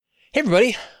Hey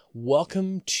everybody,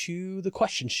 welcome to the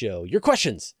question show. Your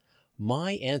questions,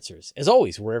 my answers. As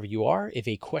always, wherever you are, if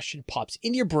a question pops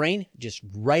into your brain, just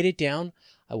write it down.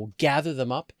 I will gather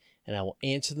them up and I will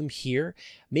answer them here.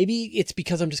 Maybe it's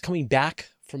because I'm just coming back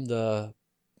from the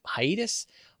hiatus,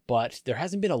 but there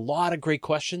hasn't been a lot of great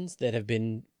questions that have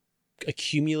been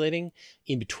accumulating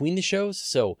in between the shows.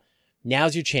 So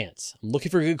now's your chance. I'm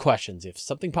looking for good questions. If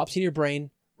something pops in your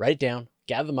brain, write it down,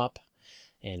 gather them up,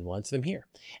 and we'll answer them here.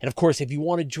 And of course, if you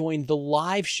want to join the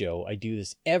live show, I do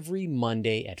this every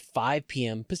Monday at 5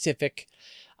 p.m. Pacific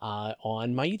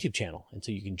on my YouTube channel. And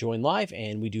so you can join live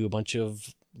and we do a bunch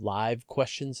of live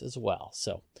questions as well.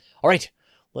 So, all right,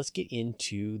 let's get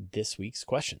into this week's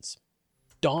questions.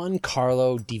 Don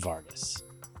Carlo Di Vargas.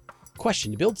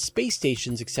 Question: to build space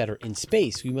stations, etc. in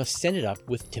space, we must send it up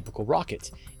with typical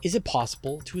rockets. Is it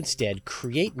possible to instead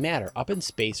create matter up in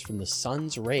space from the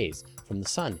sun's rays from the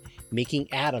sun,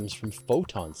 making atoms from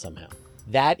photons somehow?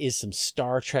 That is some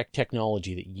Star Trek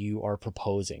technology that you are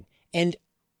proposing. And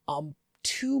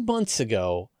 2 months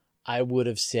ago, I would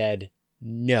have said,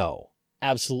 no,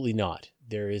 absolutely not.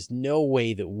 There is no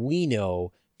way that we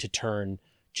know to turn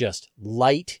just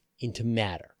light into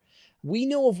matter. We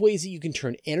know of ways that you can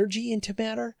turn energy into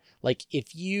matter. Like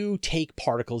if you take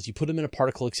particles, you put them in a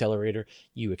particle accelerator,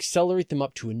 you accelerate them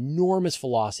up to enormous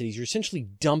velocities, you're essentially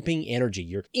dumping energy.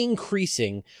 You're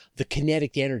increasing the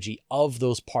kinetic energy of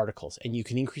those particles, and you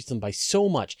can increase them by so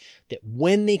much that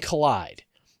when they collide,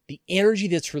 the energy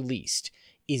that's released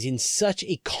is in such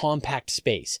a compact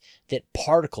space that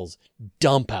particles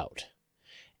dump out,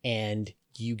 and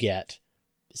you get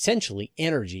essentially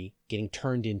energy getting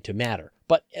turned into matter,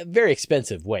 but a very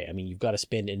expensive way. I mean, you've got to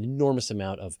spend an enormous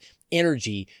amount of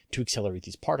energy to accelerate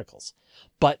these particles.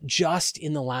 But just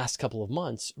in the last couple of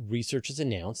months, researchers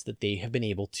announced that they have been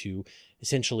able to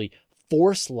essentially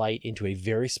force light into a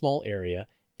very small area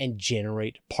and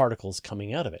generate particles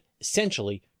coming out of it,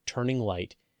 essentially turning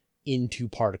light into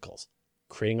particles,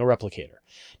 creating a replicator.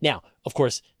 Now, of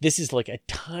course, this is like a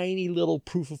tiny little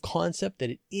proof of concept that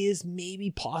it is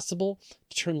maybe possible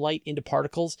to turn light into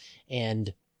particles,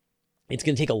 and it's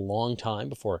going to take a long time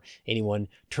before anyone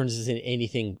turns this into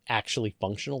anything actually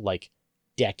functional, like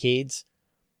decades,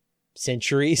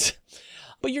 centuries.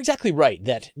 But you're exactly right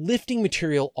that lifting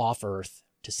material off Earth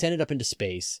to send it up into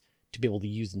space to be able to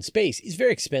use in space is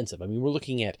very expensive. I mean, we're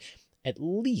looking at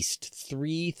least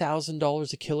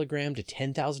 $3,000 a kilogram to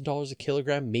 $10,000 a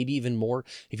kilogram, maybe even more.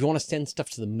 If you want to send stuff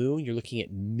to the moon, you're looking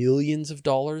at millions of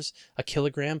dollars a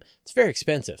kilogram. It's very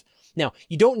expensive. Now,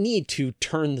 you don't need to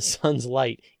turn the sun's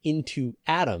light into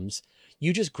atoms.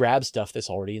 You just grab stuff that's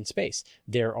already in space.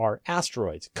 There are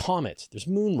asteroids, comets, there's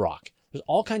moon rock. There's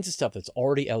all kinds of stuff that's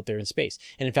already out there in space.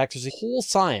 And in fact, there's a whole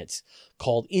science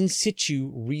called in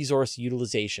situ resource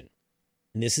utilization.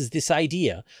 And this is this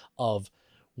idea of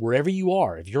wherever you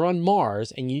are, if you're on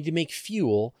Mars and you need to make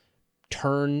fuel,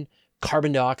 turn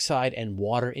carbon dioxide and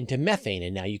water into methane,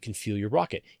 and now you can fuel your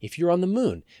rocket. If you're on the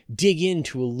moon, dig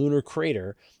into a lunar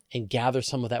crater and gather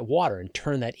some of that water and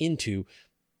turn that into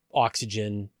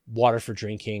oxygen, water for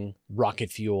drinking, rocket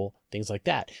fuel, things like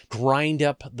that. Grind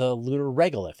up the lunar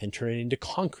regolith and turn it into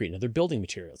concrete and other building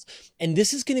materials. And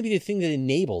this is going to be the thing that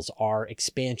enables our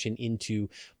expansion into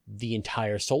the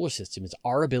entire solar system, is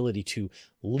our ability to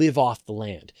live off the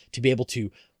land, to be able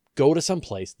to go to some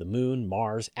place, the moon,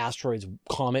 Mars, asteroids,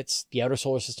 comets, the outer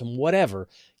solar system, whatever,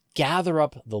 gather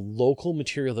up the local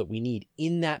material that we need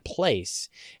in that place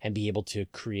and be able to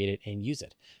create it and use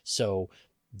it. So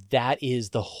that is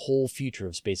the whole future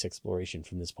of space exploration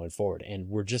from this point forward. And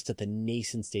we're just at the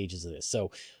nascent stages of this. So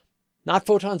not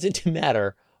photons into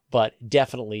matter, but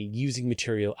definitely using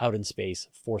material out in space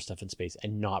for stuff in space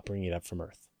and not bringing it up from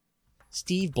Earth.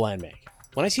 Steve Blandmag.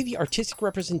 When I see the artistic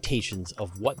representations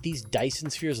of what these Dyson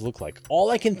spheres look like,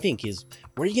 all I can think is,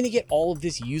 where are you going to get all of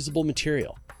this usable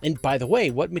material? And by the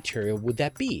way, what material would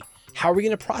that be? How are we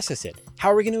going to process it? How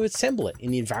are we going to assemble it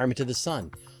in the environment of the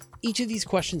sun? Each of these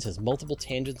questions has multiple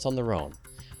tangents on their own.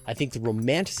 I think the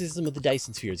romanticism of the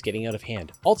Dyson sphere is getting out of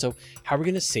hand. Also, how are we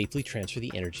going to safely transfer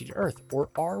the energy to Earth? Or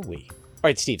are we? All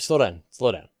right, Steve, slow down.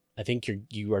 I think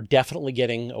you are definitely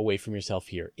getting away from yourself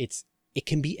here. It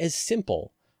can be as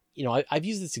simple. You know, I've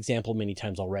used this example many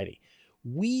times already.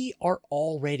 We are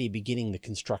already beginning the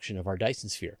construction of our Dyson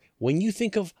sphere. When you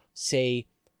think of, say,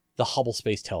 the Hubble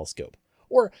Space Telescope,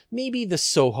 or maybe the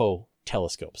SOHO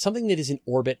telescope, something that is in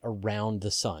orbit around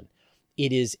the sun,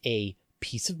 it is a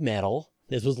piece of metal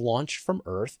that was launched from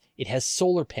Earth. It has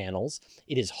solar panels.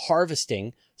 It is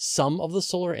harvesting some of the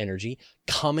solar energy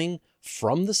coming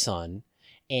from the sun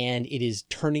and it is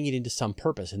turning it into some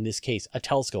purpose. In this case, a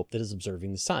telescope that is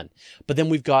observing the sun. But then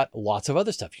we've got lots of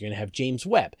other stuff. You're going to have James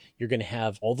Webb. You're going to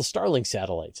have all the Starlink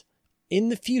satellites. In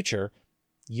the future,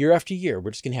 year after year,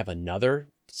 we're just going to have another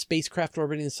spacecraft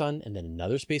orbiting the sun, and then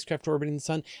another spacecraft orbiting the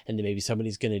sun, and then maybe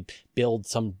somebody's going to build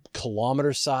some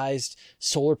kilometer-sized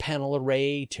solar panel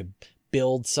array to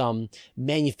build some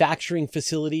manufacturing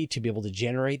facility to be able to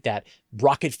generate that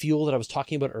rocket fuel that I was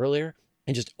talking about earlier.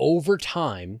 And just over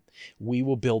time, we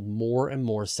will build more and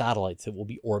more satellites that will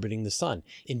be orbiting the sun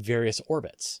in various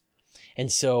orbits.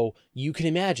 And so you can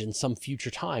imagine some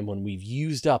future time when we've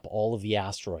used up all of the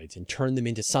asteroids and turned them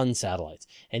into sun satellites.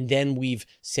 And then we've,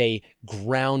 say,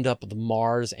 ground up the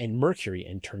Mars and Mercury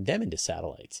and turned them into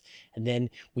satellites. And then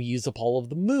we use up all of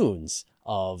the moons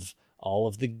of all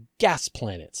of the gas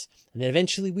planets. And then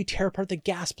eventually we tear apart the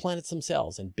gas planets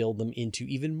themselves and build them into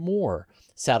even more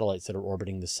satellites that are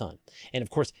orbiting the sun. And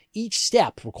of course, each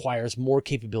step requires more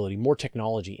capability, more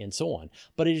technology, and so on.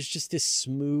 But it is just this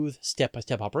smooth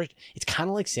step-by-step operation. It's kind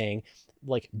of like saying,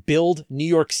 like, build New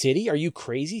York City. Are you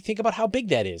crazy? Think about how big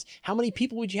that is. How many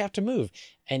people would you have to move?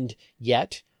 And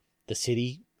yet the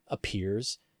city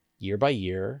appears year by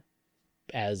year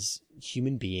as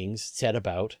human beings set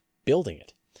about building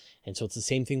it. And so it's the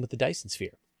same thing with the Dyson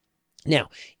sphere. Now,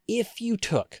 if you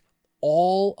took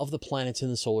all of the planets in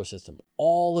the solar system,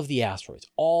 all of the asteroids,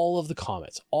 all of the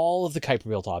comets, all of the Kuiper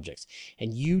Belt objects,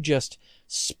 and you just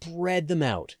spread them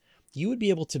out, you would be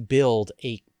able to build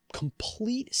a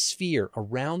complete sphere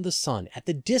around the sun at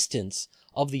the distance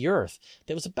of the Earth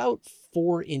that was about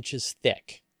 4 inches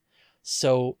thick.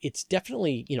 So it's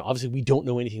definitely, obviously we don't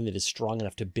know anything that is strong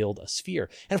enough to build a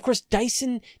sphere. And of course,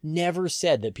 Dyson never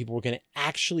said that people were going to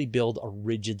actually build a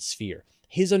rigid sphere.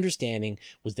 His understanding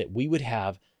was that we would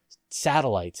have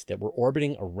satellites that were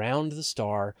orbiting around the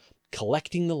star,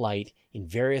 collecting the light in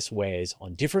various ways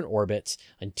on different orbits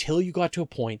until you got to a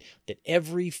point that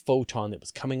every photon that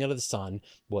was coming out of the sun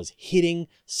was hitting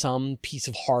some piece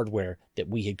of hardware that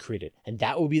we had created. And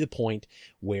that would be the point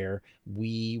where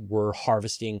we were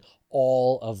harvesting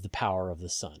all of the power of the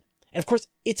sun. And of course,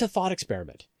 it's a thought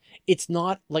experiment. It's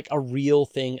not like a real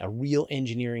thing, a real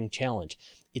engineering challenge.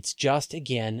 It's just,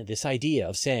 again, this idea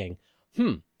of saying,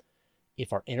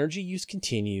 if our energy use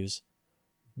continues,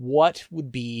 what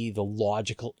would be the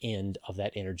logical end of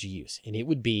that energy use? And it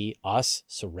would be us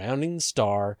surrounding the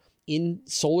star in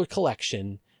solar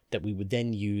collection that we would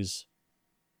then use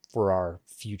for our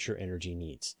future energy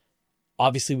needs.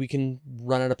 Obviously, we can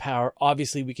run out of power.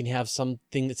 Obviously, we can have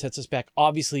something that sets us back.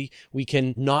 Obviously, we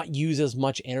can not use as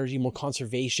much energy, more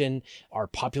conservation. Our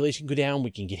population go down.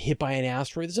 We can get hit by an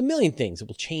asteroid. There's a million things that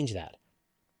will change that.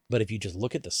 But if you just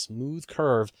look at the smooth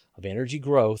curve of energy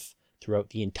growth throughout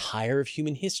the entire of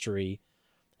human history,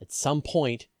 at some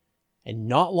point, and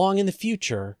not long in the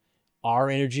future, our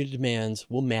energy demands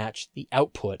will match the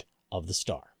output of the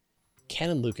star. Ken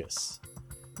and Lucas,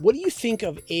 what do you think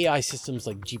of AI systems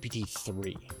like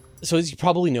GPT-3? So as you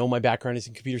probably know, my background is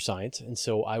in computer science, and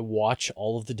so I watch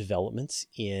all of the developments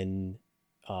in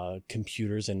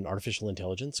computers and artificial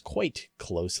intelligence quite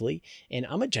closely. And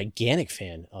I'm a gigantic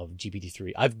fan of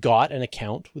GPT-3. I've got an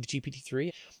account with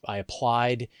GPT-3. I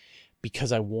applied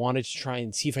because I wanted to try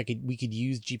and see if we could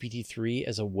use GPT-3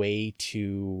 as a way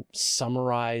to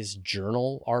summarize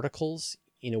journal articles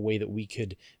in a way that we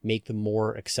could make them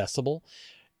more accessible.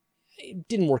 It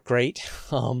didn't work great.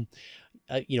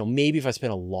 Maybe if I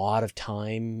spent a lot of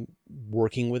time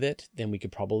working with it, then we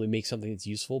could probably make something that's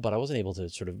useful, but I wasn't able to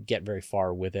sort of get very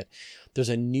far with it. There's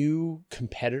a new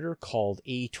competitor called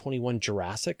A21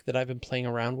 Jurassic that I've been playing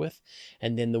around with.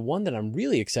 And then the one that I'm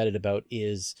really excited about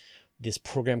is this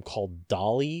program called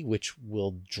DALL-E, which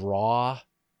will draw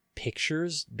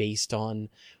pictures based on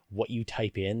what you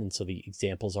type in. And so the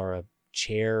examples are a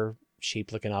chair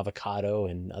shaped like an avocado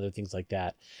and other things like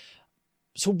that.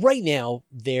 So right now,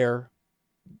 they're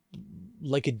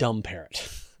like a dumb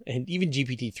parrot. And even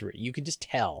GPT-3, you can just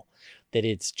tell that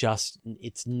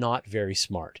it's not very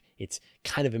smart. It's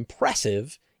kind of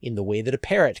impressive in the way that a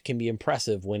parrot can be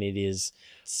impressive when it is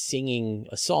singing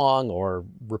a song or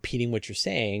repeating what you're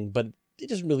saying, but it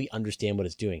doesn't really understand what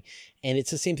it's doing. And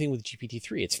it's the same thing with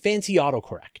GPT-3. It's fancy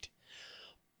autocorrect.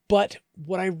 But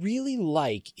what I really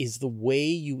like is the way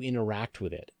you interact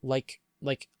with it. Like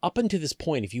up until this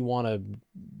point, if you want to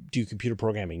do computer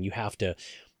programming, you have to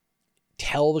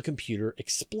tell the computer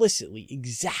explicitly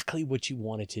exactly what you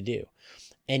want it to do.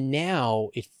 And now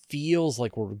it feels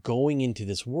like we're going into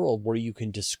this world where you can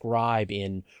describe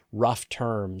in rough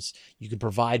terms, you can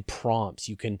provide prompts,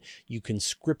 you can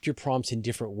script your prompts in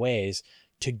different ways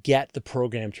to get the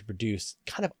program to produce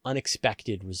kind of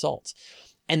unexpected results.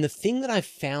 And the thing that I've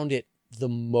found it the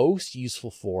most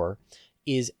useful for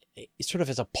is sort of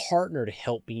as a partner to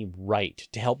help me write,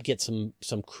 to help get some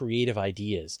creative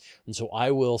ideas. And so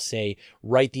I will say,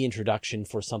 write the introduction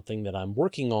for something that I'm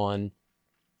working on,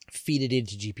 feed it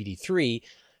into GPT-3,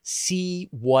 see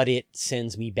what it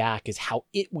sends me back as how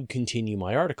it would continue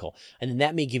my article. And then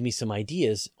that may give me some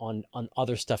ideas on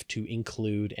other stuff to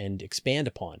include and expand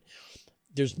upon.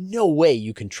 There's no way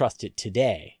you can trust it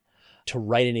today to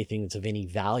write anything that's of any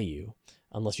value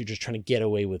unless you're just trying to get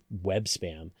away with web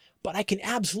spam. But I can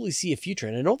absolutely see a future,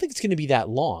 and I don't think it's going to be that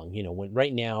long. You know, when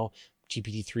right now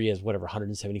GPT-3 has whatever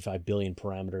 175 billion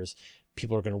parameters,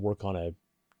 people are going to work on a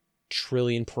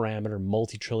trillion parameter,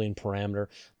 multi-trillion parameter.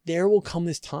 There will come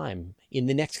this time in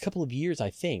the next couple of years, I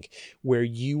think, where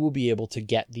you will be able to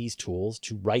get these tools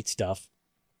to write stuff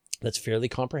that's fairly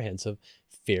comprehensive,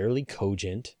 fairly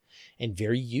cogent, and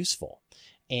very useful.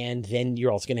 And then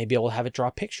you're also going to be able to have it draw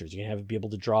pictures. You're going to have it be able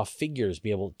to draw figures,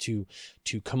 be able to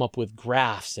come up with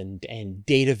graphs and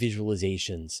data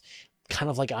visualizations, kind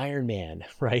of like Iron Man,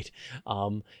 right?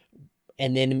 And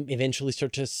then eventually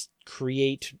start to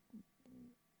create,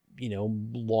 you know,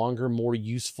 longer, more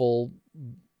useful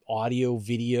audio,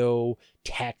 video,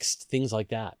 text, things like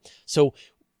that. So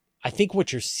I think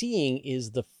what you're seeing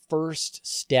is the first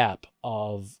step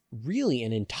of really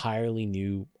an entirely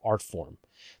new art form.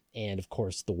 And of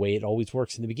course, the way it always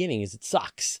works in the beginning is it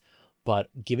sucks, but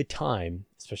give it time,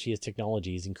 especially as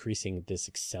technology is increasing at this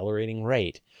accelerating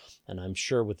rate. And I'm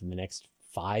sure within the next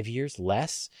 5 years,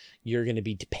 less, you're going to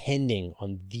be depending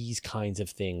on these kinds of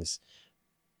things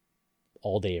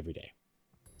all day, every day.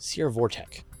 Sierra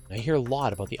Vortech. I hear a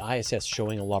lot about the ISS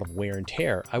showing a lot of wear and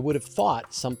tear. I would have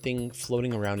thought something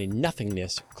floating around in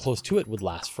nothingness close to it would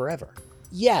last forever.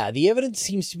 Yeah, the evidence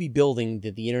seems to be building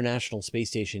that the International Space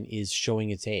Station is showing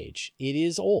its age. It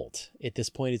is old. At this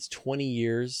point, it's 20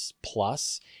 years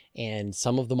plus, and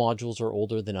some of the modules are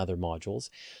older than other modules.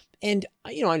 And,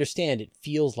 you know, I understand it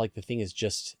feels like the thing is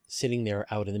just sitting there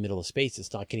out in the middle of space.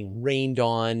 It's not getting rained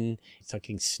on. It's not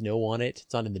getting snow on it.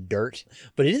 It's not in the dirt.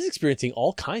 But it is experiencing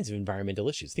all kinds of environmental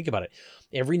issues. Think about it.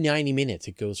 Every 90 minutes,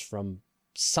 it goes from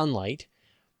sunlight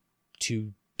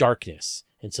to darkness.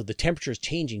 And so the temperature is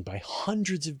changing by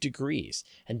hundreds of degrees.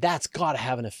 And that's got to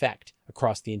have an effect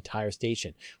across the entire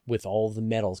station with all of the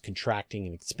metals contracting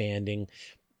and expanding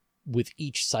with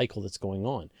each cycle that's going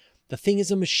on. The thing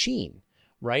is a machine,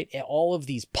 right? All of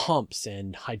these pumps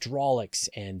and hydraulics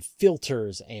and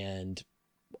filters and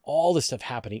all this stuff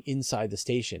happening inside the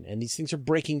station. And these things are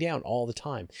breaking down all the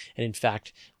time. And in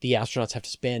fact, the astronauts have to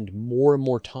spend more and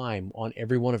more time on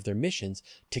every one of their missions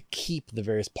to keep the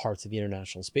various parts of the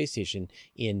International Space Station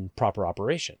in proper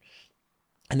operation.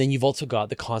 And then you've also got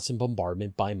the constant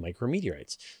bombardment by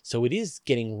micrometeorites. So it is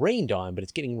getting rained on, but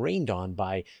it's getting rained on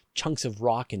by chunks of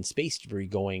rock and space debris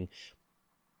going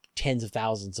tens of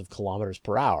thousands of kilometers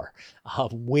per hour,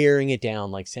 wearing it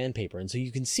down like sandpaper. And so you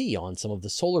can see on some of the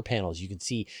solar panels, you can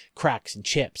see cracks and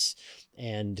chips,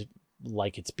 and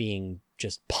like it's being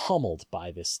just pummeled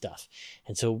by this stuff.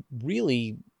 And so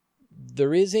really,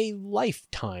 there is a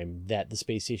lifetime that the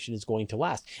space station is going to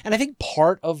last. And I think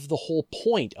part of the whole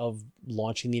point of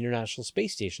launching the International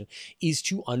Space Station is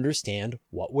to understand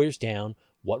what wears down,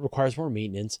 what requires more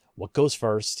maintenance, what goes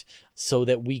first, so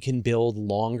that we can build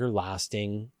longer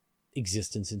lasting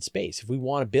existence in space. If we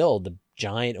want to build the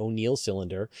giant O'Neill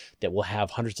cylinder that will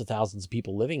have hundreds of thousands of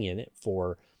people living in it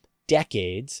for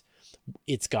decades,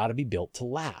 it's got to be built to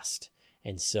last.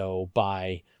 And so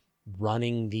by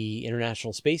running the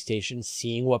International Space Station,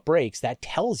 seeing what breaks, that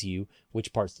tells you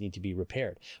which parts need to be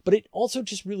repaired. But it also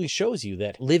just really shows you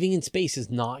that living in space is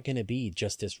not going to be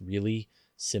just this really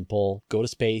simple, go to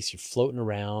space, you're floating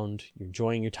around, you're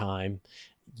enjoying your time.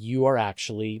 You are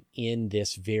actually in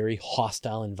this very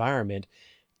hostile environment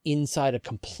inside a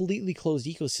completely closed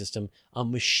ecosystem, a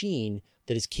machine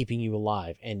that is keeping you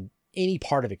alive. And any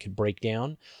part of it could break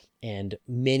down, and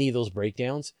many of those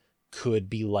breakdowns could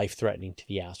be life-threatening to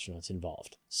the astronauts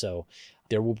involved. So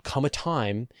there will come a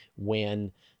time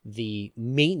when the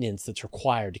maintenance that's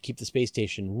required to keep the space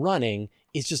station running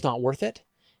is just not worth it,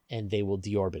 and they will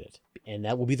deorbit it. And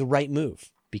that will be the right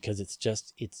move, because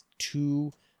it's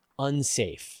too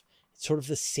unsafe. It's sort of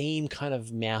the same kind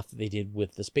of math that they did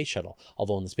with the space shuttle,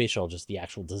 although in the space shuttle, just the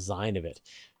actual design of it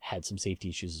had some safety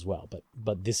issues as well.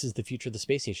 But this is the future of the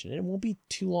space station, and it won't be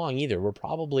too long either. We're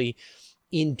probably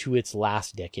into its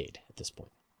last decade at this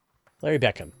point. Larry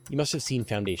Beckham, you must have seen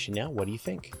Foundation now. What do you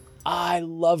think? I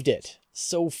loved it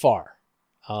so far.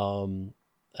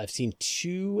 I've seen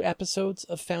 2 episodes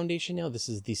of Foundation now. This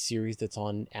is the series that's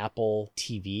on Apple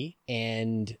TV,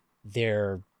 and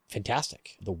they're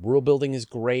fantastic. The world building is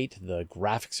great. The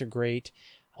graphics are great.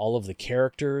 all of the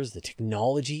characters, the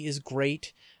technology is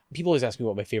great. People always ask me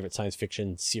what my favorite science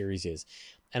fiction series is,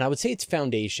 and I would say it's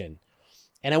Foundation.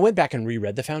 And I went back and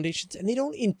reread the Foundations, and they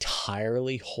don't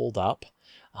entirely hold up.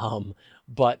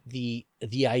 But the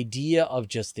idea of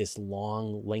just this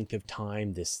long length of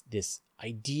time, this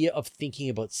idea of thinking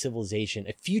about civilization,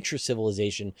 a future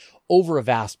civilization over a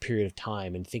vast period of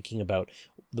time, and thinking about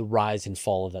the rise and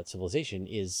fall of that civilization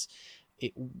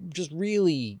it just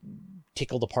really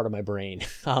tickled a part of my brain.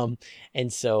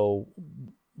 And so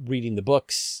reading the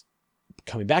books,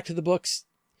 coming back to the books,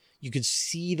 you could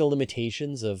see the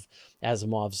limitations of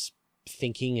Asimov's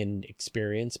thinking and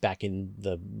experience back in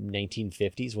the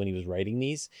 1950s when he was writing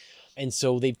these. And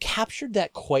so they've captured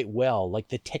that quite well. Like,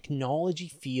 the technology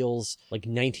feels like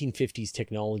 1950s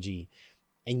technology,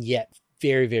 and yet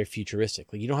very, very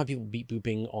futuristic. Like, you don't have people beep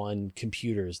booping on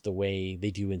computers the way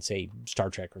they do in, say, Star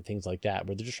Trek or things like that,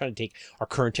 where they're just trying to take our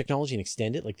current technology and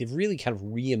extend it. Like, they've really kind of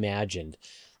reimagined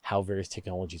how various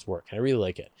technologies work. And I really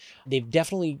like it. They've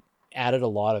definitely added a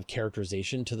lot of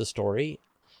characterization to the story.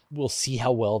 We'll see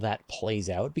how well that plays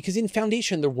out, because in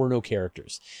Foundation, there were no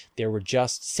characters. There were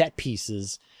just set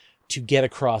pieces to get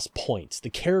across points. The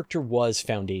character was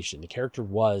Foundation. The character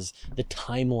was the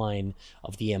timeline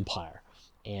of the Empire.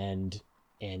 And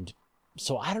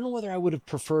so I don't know whether I would have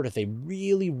preferred if they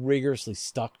really rigorously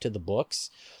stuck to the books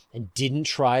and didn't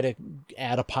try to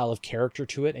add a pile of character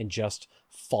to it and just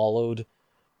followed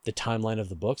the timeline of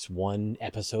the books, one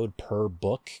episode per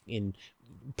book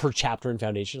per chapter in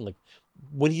Foundation, like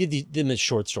when he did them as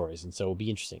short stories. And so it'll be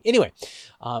interesting. Anyway,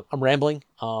 I'm rambling.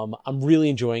 I'm really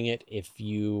enjoying it. If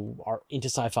you are into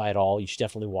sci-fi at all, you should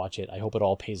definitely watch it. I hope it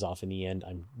all pays off in the end.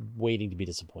 I'm waiting to be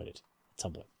disappointed at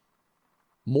some point.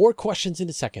 More questions in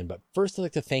a second, but first I'd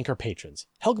like to thank our patrons: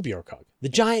 Helga Bjorkog, The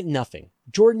Giant Nothing,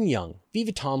 Jordan Young,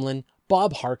 Viva Tomlin,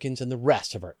 Bob Harkins, and the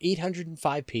rest of our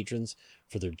 805 patrons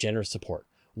for their generous support.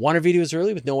 Want our videos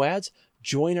early with no ads?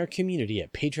 Join our community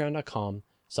at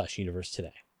patreon.com/universe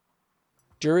today.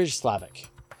 Durij Slavic.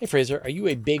 Hey Fraser, are you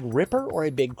a big ripper or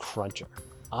a big cruncher?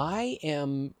 I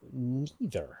am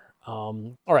neither.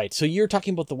 All right, so you're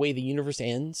talking about the way the universe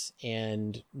ends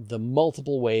and the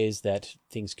multiple ways that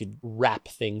things could wrap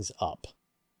things up.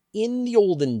 In the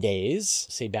olden days,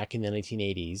 say back in the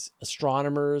 1980s,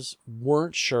 astronomers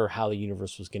weren't sure how the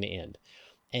universe was going to end.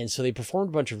 And so they performed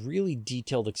a bunch of really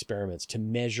detailed experiments to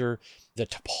measure the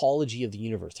topology of the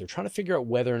universe. They're trying to figure out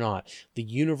whether or not the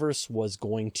universe was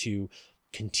going to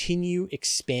continue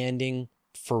expanding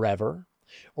forever,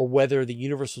 or whether the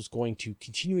universe was going to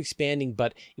continue expanding,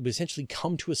 but it would essentially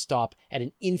come to a stop at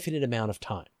an infinite amount of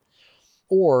time.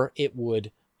 Or it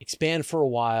would expand for a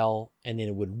while, and then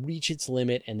it would reach its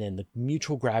limit, and then the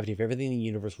mutual gravity of everything in the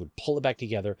universe would pull it back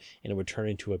together, and it would turn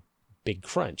into a big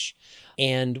crunch.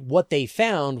 And what they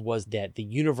found was that the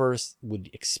universe would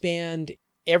expand,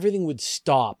 everything would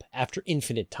stop after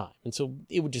infinite time. And so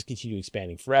it would just continue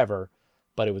expanding forever,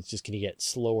 but it was just going to get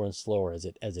slower and slower as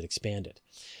it expanded.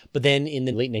 But then in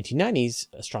the late 1990s,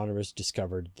 astronomers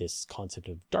discovered this concept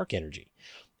of dark energy.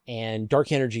 And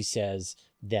dark energy says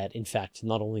that, in fact,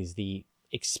 not only is the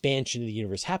expansion of the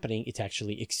universe happening, it's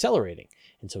actually accelerating.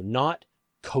 And so not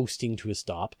coasting to a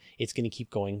stop, it's going to keep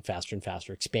going faster and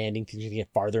faster, expanding, things are going to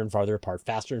get farther and farther apart,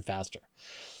 faster and faster.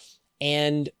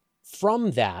 And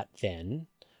from that, then,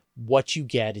 what you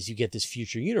get is you get this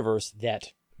future universe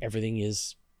that everything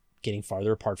is getting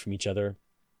farther apart from each other.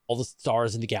 All the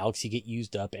stars in the galaxy get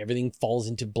used up. Everything falls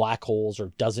into black holes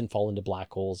or doesn't fall into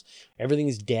black holes. Everything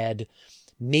is dead.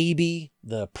 Maybe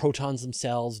the protons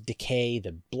themselves decay,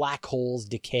 the black holes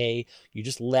decay. You're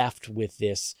just left with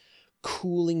this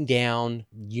cooling down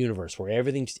universe where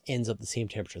everything just ends up the same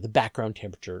temperature, the background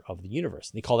temperature of the universe.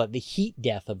 And they call that the heat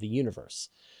death of the universe.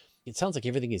 It sounds like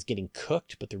everything is getting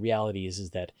cooked, but the reality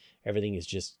is that everything is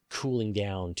just cooling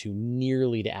down to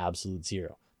nearly to absolute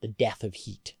zero, the death of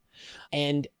heat.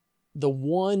 And the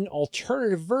one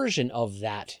alternative version of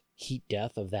that heat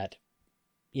death, of that,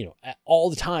 all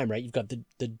the time, right? You've got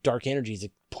the dark energies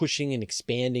pushing and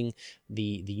expanding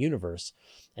the universe.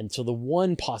 And so the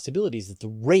one possibility is that the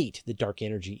rate that dark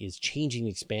energy is changing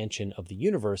the expansion of the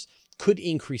universe could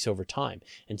increase over time.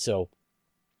 And so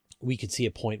we could see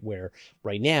a point where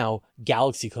right now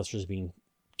galaxy clusters are being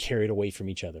carried away from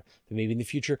each other. But maybe in the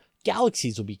future,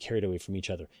 galaxies will be carried away from each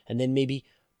other. And then maybe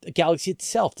the galaxy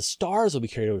itself, the stars will be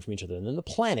carried away from each other. And then the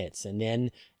planets, and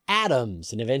then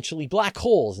atoms, and eventually black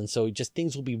holes. And so just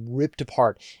things will be ripped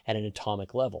apart at an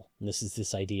atomic level. And this is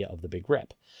this idea of the Big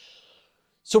Rip.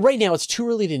 So right now, it's too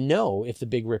early to know if the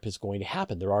Big Rip is going to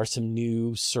happen. There are some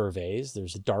new surveys.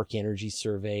 There's a dark energy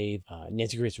survey.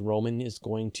 Nancy Grace Roman is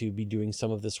going to be doing some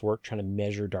of this work, trying to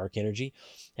measure dark energy.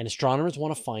 And astronomers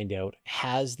want to find out,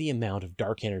 has the amount of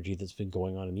dark energy that's been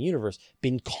going on in the universe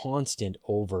been constant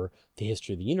over the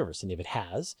history of the universe? And if it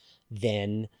has,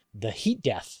 then the heat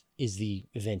death is the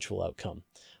eventual outcome.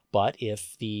 But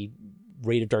if the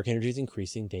rate of dark energy is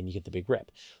increasing, then you get the Big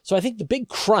Rip. So I think the big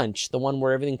crunch, the one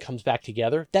where everything comes back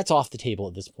together, that's off the table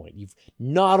at this point. You've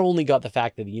not only got the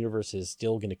fact that the universe is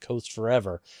still going to coast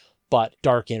forever, but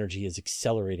dark energy is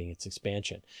accelerating its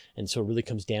expansion. And so it really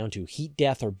comes down to heat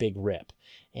death or Big Rip.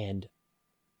 And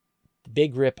the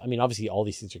Big Rip, I mean, obviously all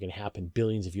these things are going to happen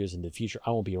billions of years into the future.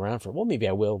 I won't be around for it. Well, maybe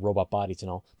I will, robot bodies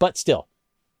and all. But still,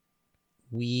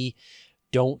 we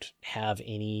don't have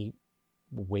any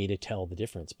way to tell the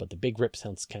difference, but the Big Rip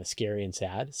sounds kind of scary and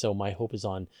sad. So my hope is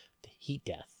on the heat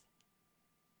death.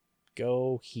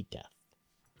 Go heat death.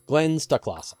 Glenn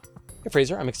Stucklasa. Hey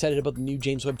Fraser, I'm excited about the new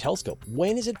James Webb Telescope.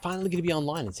 When is it finally going to be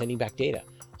online and sending back data?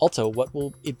 Also, what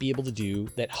will it be able to do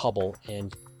that Hubble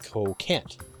and co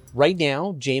can't? Right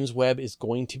now, James Webb is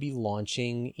going to be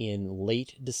launching in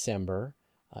late December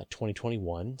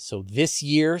 2021. So this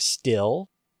year still.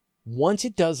 Once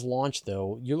it does launch,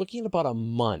 though, you're looking at about a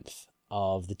month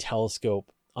of the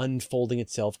telescope unfolding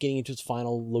itself, getting into its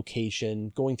final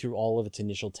location, going through all of its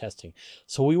initial testing.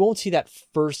 So we won't see that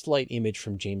first light image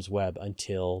from James Webb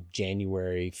until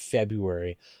January,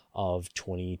 February of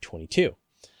 2022.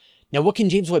 Now, what can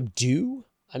James Webb do?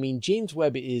 I mean, James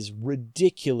Webb is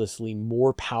ridiculously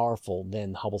more powerful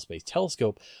than the Hubble Space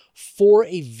Telescope for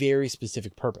a very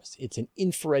specific purpose. It's an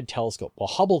infrared telescope. While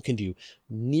Hubble can do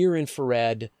near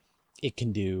infrared, it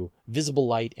can do visible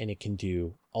light, and it can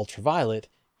do ultraviolet,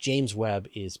 James Webb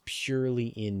is purely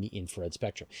in the infrared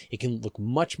spectrum. It can look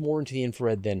much more into the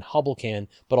infrared than Hubble can,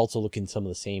 but also look in some of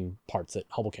the same parts that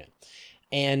Hubble can.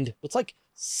 And it's like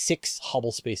 6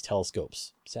 Hubble Space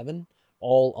Telescopes, 7,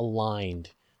 all aligned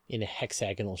in a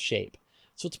hexagonal shape.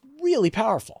 So it's really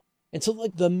powerful. And so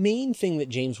like the main thing that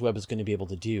James Webb is going to be able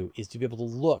to do is to be able to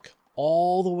look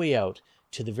all the way out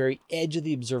to the very edge of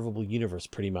the observable universe,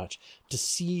 pretty much, to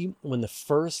see when the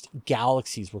first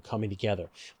galaxies were coming together,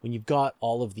 when you've got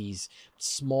all of these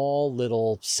small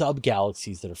little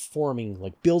sub-galaxies that are forming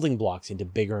like building blocks into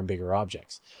bigger and bigger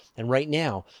objects. And right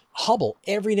now, Hubble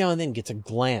every now and then gets a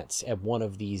glance at one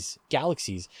of these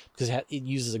galaxies because it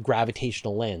uses a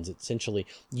gravitational lens. It essentially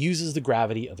uses the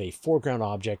gravity of a foreground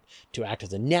object to act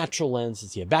as a natural lens to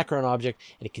see a background object,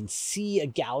 and it can see a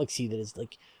galaxy that is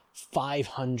like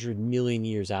 500 million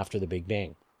years after the Big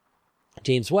Bang.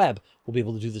 James Webb will be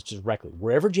able to do this directly.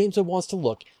 Wherever James Webb wants to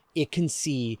look, it can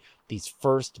see these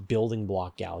first building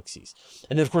block galaxies.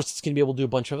 And then, of course, it's going to be able to do a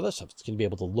bunch of other stuff. It's going to be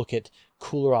able to look at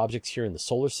cooler objects here in the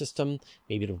solar system.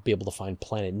 Maybe it'll be able to find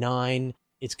Planet 9.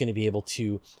 It's going to be able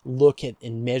to look at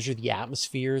and measure the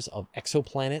atmospheres of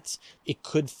exoplanets. It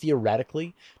could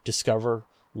theoretically discover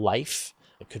life.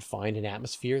 It could find an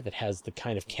atmosphere that has the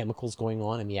kind of chemicals going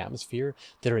on in the atmosphere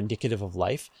that are indicative of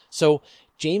life. So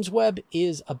James Webb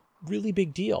is a really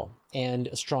big deal, and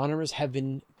astronomers have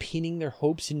been pinning their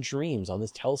hopes and dreams on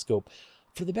this telescope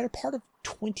for the better part of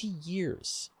 20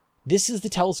 years. This is the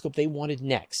telescope they wanted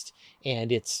next,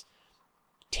 and it's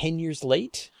 10 years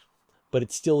late, but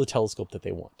it's still the telescope that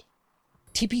they want.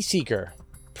 TP Seeker.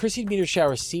 Perseid meteor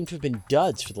showers seem to have been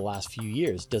duds for the last few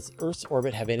years. Does Earth's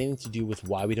orbit have anything to do with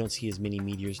why we don't see as many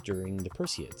meteors during the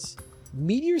Perseids?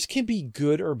 Meteors can be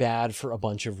good or bad for a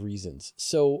bunch of reasons.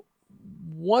 So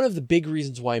one of the big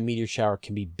reasons why a meteor shower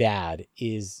can be bad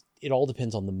is it all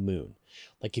depends on the moon.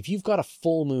 Like if you've got a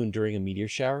full moon during a meteor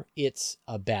shower, it's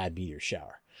a bad meteor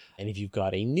shower. And if you've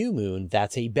got a new moon,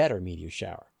 that's a better meteor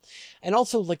shower. And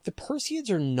also, like, the Perseids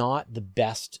are not the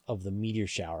best of the meteor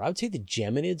shower. I would say the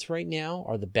Geminids right now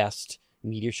are the best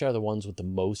meteor shower, the ones with the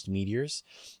most meteors.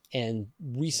 And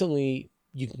recently,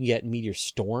 you can get meteor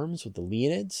storms with the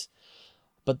Leonids.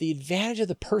 But the advantage of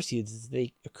the Perseids is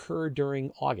they occur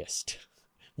during August,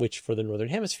 which for the Northern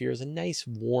Hemisphere is a nice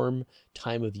warm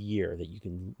time of the year that you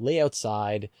can lay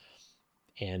outside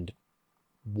and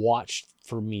watch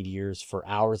for meteors for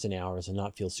hours and hours and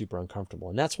not feel super uncomfortable.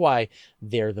 And that's why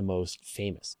they're the most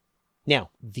famous. Now,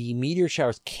 the meteor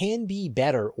showers can be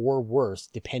better or worse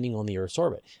depending on the Earth's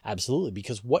orbit. Absolutely,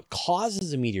 because what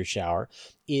causes a meteor shower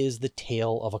is the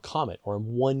tail of a comet, or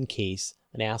in one case,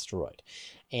 an asteroid.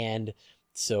 And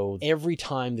so every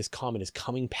time this comet is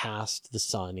coming past the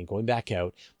sun and going back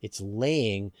out, it's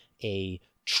laying a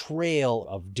trail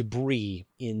of debris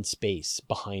in space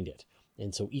behind it.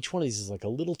 And so each one of these is like a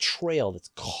little trail that's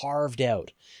carved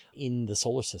out in the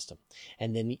solar system.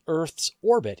 And then the Earth's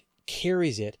orbit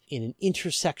carries it in an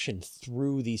intersection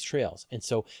through these trails. And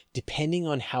so depending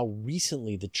on how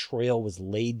recently the trail was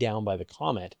laid down by the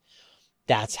comet,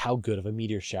 that's how good of a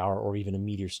meteor shower or even a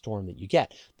meteor storm that you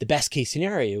get. The best case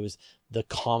scenario is the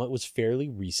comet was fairly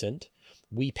recent.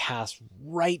 We pass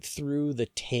right through the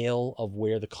tail of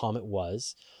where the comet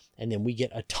was, and then we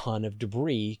get a ton of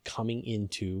debris coming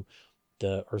into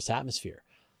the Earth's atmosphere.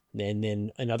 And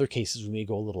then in other cases, we may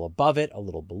go a little above it, a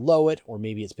little below it, or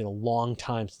maybe it's been a long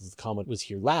time since the comet was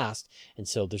here last. And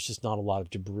so there's just not a lot of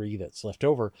debris that's left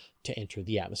over to enter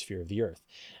the atmosphere of the Earth.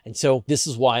 And so this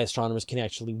is why astronomers can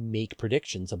actually make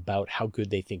predictions about how good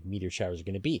they think meteor showers are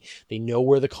going to be. They know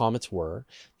where the comets were.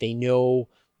 They know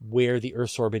where the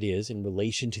Earth's orbit is in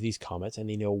relation to these comets, and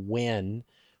they know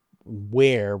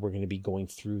where we're going to be going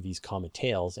through these comet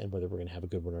tails and whether we're going to have a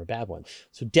good one or a bad one.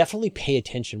 So definitely pay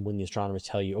attention when the astronomers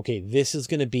tell you, okay, this is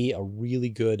going to be a really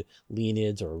good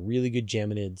Leonids or a really good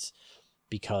Geminids,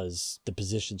 because the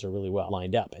positions are really well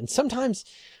lined up. And sometimes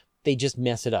they just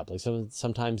mess it up. Like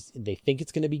sometimes they think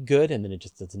it's going to be good and then it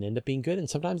just doesn't end up being good. And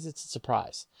sometimes it's a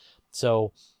surprise.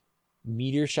 So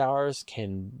meteor showers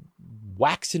can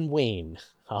wax and wane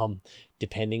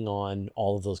depending on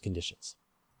all of those conditions.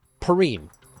 Perrine.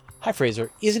 Hi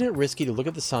Fraser, isn't it risky to look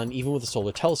at the sun even with a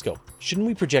solar telescope? Shouldn't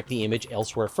we project the image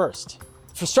elsewhere first?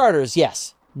 For starters,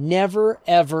 yes. Never,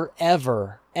 ever,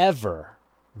 ever, ever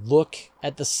look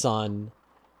at the sun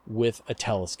with a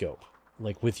telescope,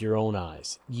 like with your own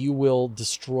eyes. You will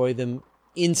destroy them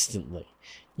instantly.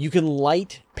 You can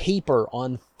light paper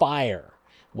on fire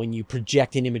when you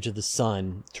project an image of the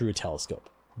sun through a telescope.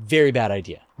 Very bad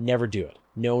idea. Never do it.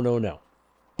 No, no, no.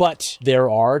 But there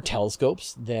are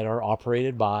telescopes that are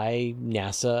operated by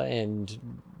NASA,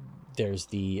 and there's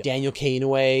the Daniel K.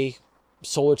 Inouye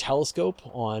Solar Telescope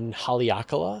on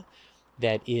Haleakala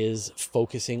that is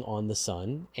focusing on the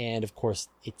sun. And of course,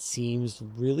 it seems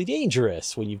really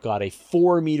dangerous when you've got a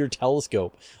 4-meter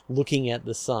telescope looking at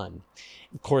the sun.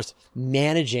 Of course,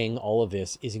 managing all of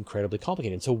this is incredibly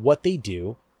complicated. So what they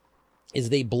do is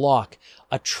they block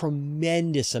a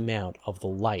tremendous amount of the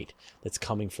light that's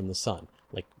coming from the sun,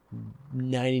 like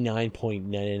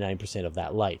 99.99% of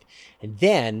that light. And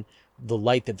then the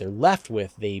light that they're left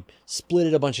with, they split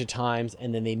it a bunch of times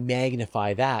and then they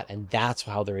magnify that. And that's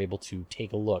how they're able to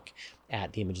take a look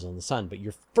at the images on the sun. But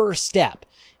your first step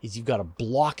is you've got to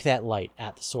block that light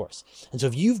at the source. And so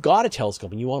if you've got a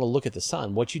telescope and you want to look at the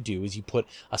sun, what you do is you put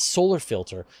a solar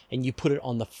filter and you put it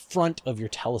on the front of your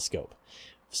telescope.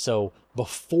 So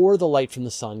before the light from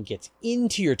the sun gets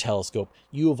into your telescope,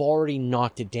 you have already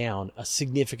knocked it down a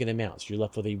significant amount. So you're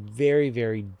left with a very,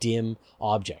 very dim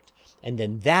object. And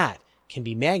then that can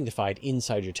be magnified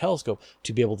inside your telescope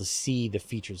to be able to see the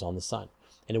features on the sun.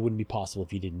 And it wouldn't be possible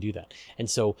if you didn't do that. And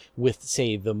so with,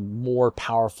 say, the more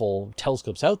powerful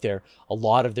telescopes out there, a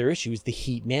lot of their issue is the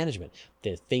heat management.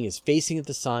 The thing is facing at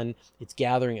the sun, it's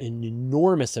gathering an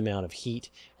enormous amount of heat,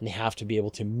 and they have to be able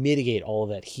to mitigate all of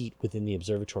that heat within the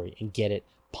observatory and get it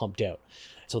pumped out.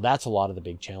 So that's a lot of the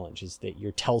big challenge, is that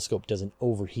your telescope doesn't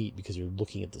overheat because you're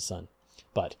looking at the sun.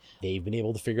 But they've been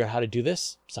able to figure out how to do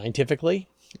this scientifically,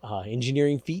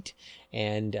 engineering feat,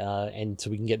 and so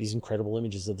we can get these incredible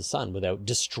images of the sun without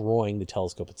destroying the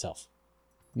telescope itself.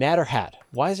 Matter Hat,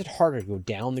 why is it harder to go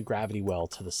down the gravity well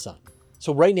to the sun?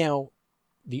 So right now,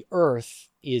 the Earth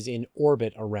is in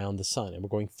orbit around the sun, and we're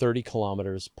going 30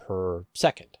 kilometers per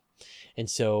second. And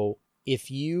so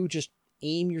if you just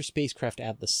aim your spacecraft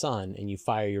at the sun and you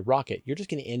fire your rocket, you're just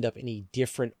going to end up in a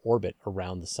different orbit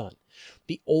around the sun.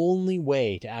 The only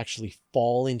way to actually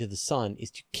fall into the sun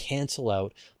is to cancel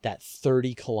out that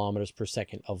 30 kilometers per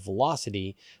second of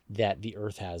velocity that the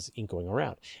Earth has in going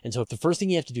around. And so if the first thing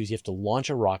you have to do is you have to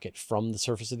launch a rocket from the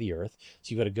surface of the Earth.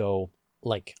 So you've got to go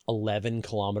like 11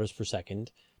 kilometers per second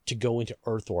to go into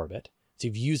Earth orbit. So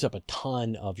you've used up a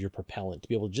ton of your propellant to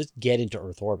be able to just get into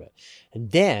Earth orbit. And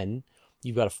then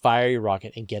you've got to fire your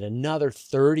rocket and get another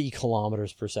 30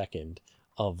 kilometers per second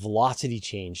of velocity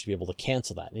change to be able to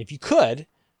cancel that. And if you could,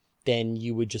 then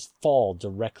you would just fall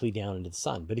directly down into the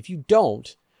sun. But if you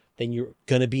don't, then you're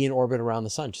going to be in orbit around the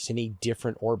sun, just in a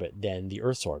different orbit than the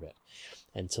Earth's orbit.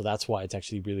 And so that's why it's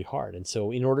actually really hard. And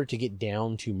so in order to get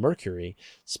down to Mercury,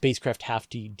 spacecraft have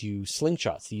to do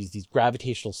slingshots. They use these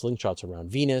gravitational slingshots around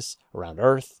Venus, around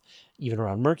Earth, even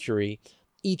around Mercury,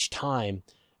 each time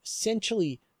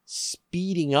essentially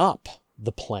speeding up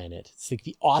the planet. It's like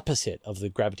the opposite of the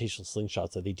gravitational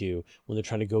slingshots that they do when they're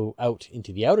trying to go out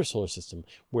into the outer solar system,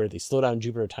 where they slow down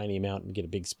Jupiter a tiny amount and get a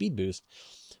big speed boost.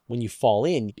 When you fall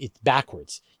in, it's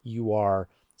backwards. You are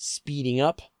speeding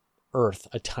up Earth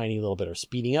a tiny little bit, or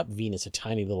speeding up Venus a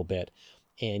tiny little bit,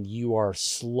 and you are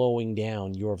slowing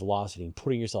down your velocity and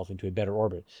putting yourself into a better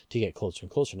orbit to get closer and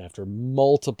closer. And after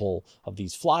multiple of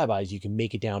these flybys, you can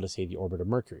make it down to, say, the orbit of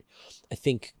Mercury. I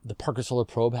think the Parker Solar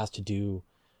Probe has to do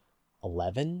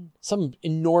 11, some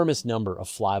enormous number of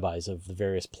flybys of the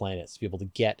various planets to be able to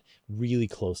get really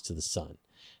close to the sun.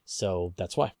 So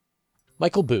that's why.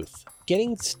 Michael Booth,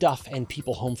 getting stuff and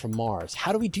people home from Mars.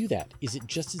 How do we do that? Is it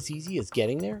just as easy as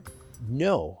getting there?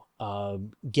 No.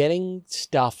 Getting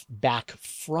stuff back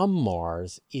from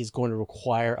Mars is going to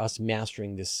require us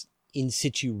mastering this in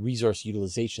situ resource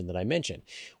utilization that I mentioned.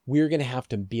 We're going to have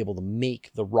to be able to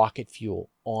make the rocket fuel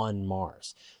on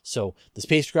Mars. So the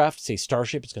spacecraft, say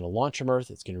Starship, is going to launch from Earth.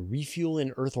 It's going to refuel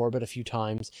in Earth orbit a few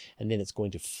times, and then it's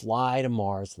going to fly to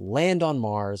Mars, land on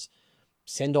Mars,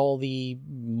 send all the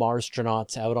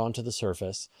Marsstronauts out onto the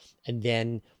surface, and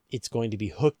then it's going to be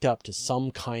hooked up to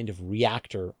some kind of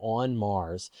reactor on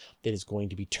Mars that is going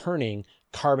to be turning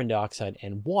carbon dioxide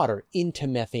and water into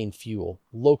methane fuel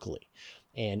locally.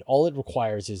 And all it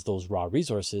requires is those raw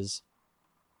resources.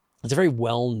 It's a very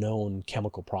well-known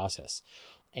chemical process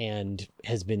and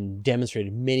has been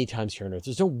demonstrated many times here on Earth.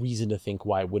 There's no reason to think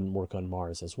why it wouldn't work on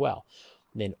Mars as well.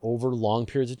 And then over long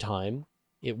periods of time,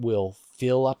 it will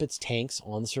fill up its tanks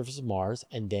on the surface of Mars,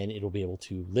 and then it'll be able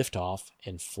to lift off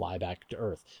and fly back to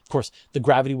Earth. Of course, the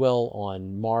gravity well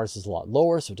on Mars is a lot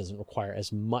lower, so it doesn't require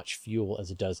as much fuel as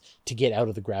it does to get out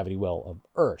of the gravity well of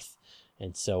Earth.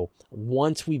 And so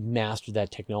once we've mastered that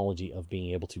technology of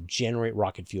being able to generate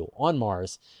rocket fuel on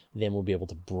Mars, then we'll be able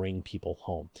to bring people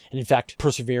home. And in fact,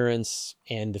 Perseverance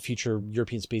and the future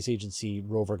European Space Agency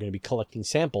rover are going to be collecting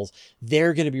samples.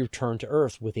 They're going to be returned to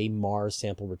Earth with a Mars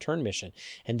sample return mission.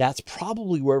 And that's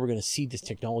probably where we're going to see this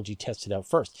technology tested out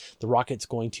first. The rocket's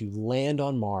going to land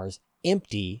on Mars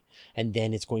empty, and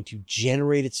then it's going to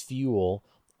generate its fuel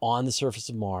on the surface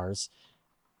of Mars.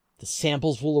 The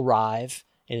samples will arrive,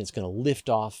 and it's going to lift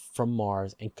off from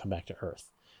Mars and come back to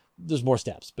Earth. There's more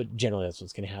steps, but generally that's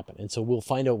what's going to happen. And so we'll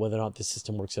find out whether or not this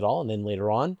system works at all. And then later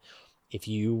on, if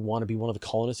you want to be one of the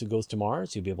colonists who goes to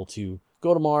Mars, you'll be able to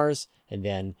go to Mars. And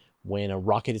then when a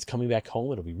rocket is coming back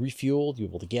home, it'll be refueled. You'll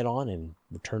be able to get on and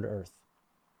return to Earth.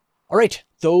 All right,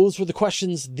 those were the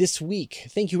questions this week.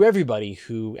 Thank you, everybody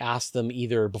who asked them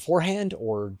either beforehand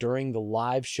or during the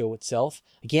live show itself.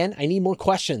 Again, I need more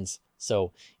questions.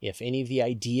 So if any of the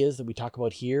ideas that we talk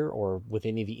about here, or with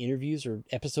any of the interviews or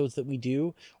episodes that we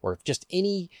do, or if just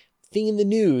anything in the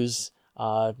news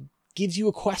gives you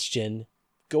a question,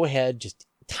 go ahead, just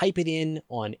type it in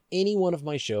on any one of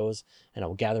my shows, and I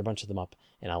will gather a bunch of them up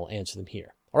and I will answer them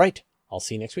here. All right, I'll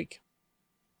see you next week.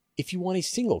 If you want a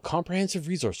single comprehensive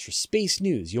resource for space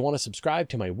news, you'll want to subscribe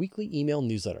to my weekly email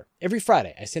newsletter. Every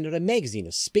Friday, I send out a magazine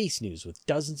of space news with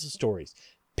dozens of stories,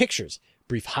 pictures,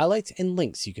 brief highlights, and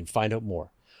links so you can find out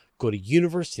more. Go to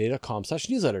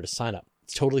universetoday.com/newsletter to sign up.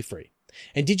 It's totally free.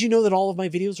 And did you know that all of my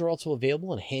videos are also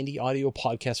available in a handy audio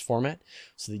podcast format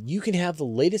so that you can have the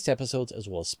latest episodes as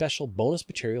well as special bonus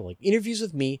material like interviews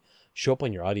with me show up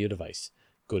on your audio device?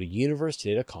 Go to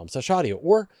universetoday.com/audio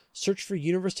or search for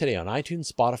Universe Today on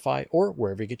iTunes, Spotify, or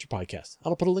wherever you get your podcasts.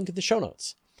 I'll put a link in the show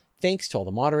notes. Thanks to all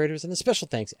the moderators, and a special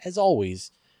thanks, as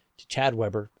always, to Chad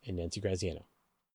Weber and Nancy Graziano.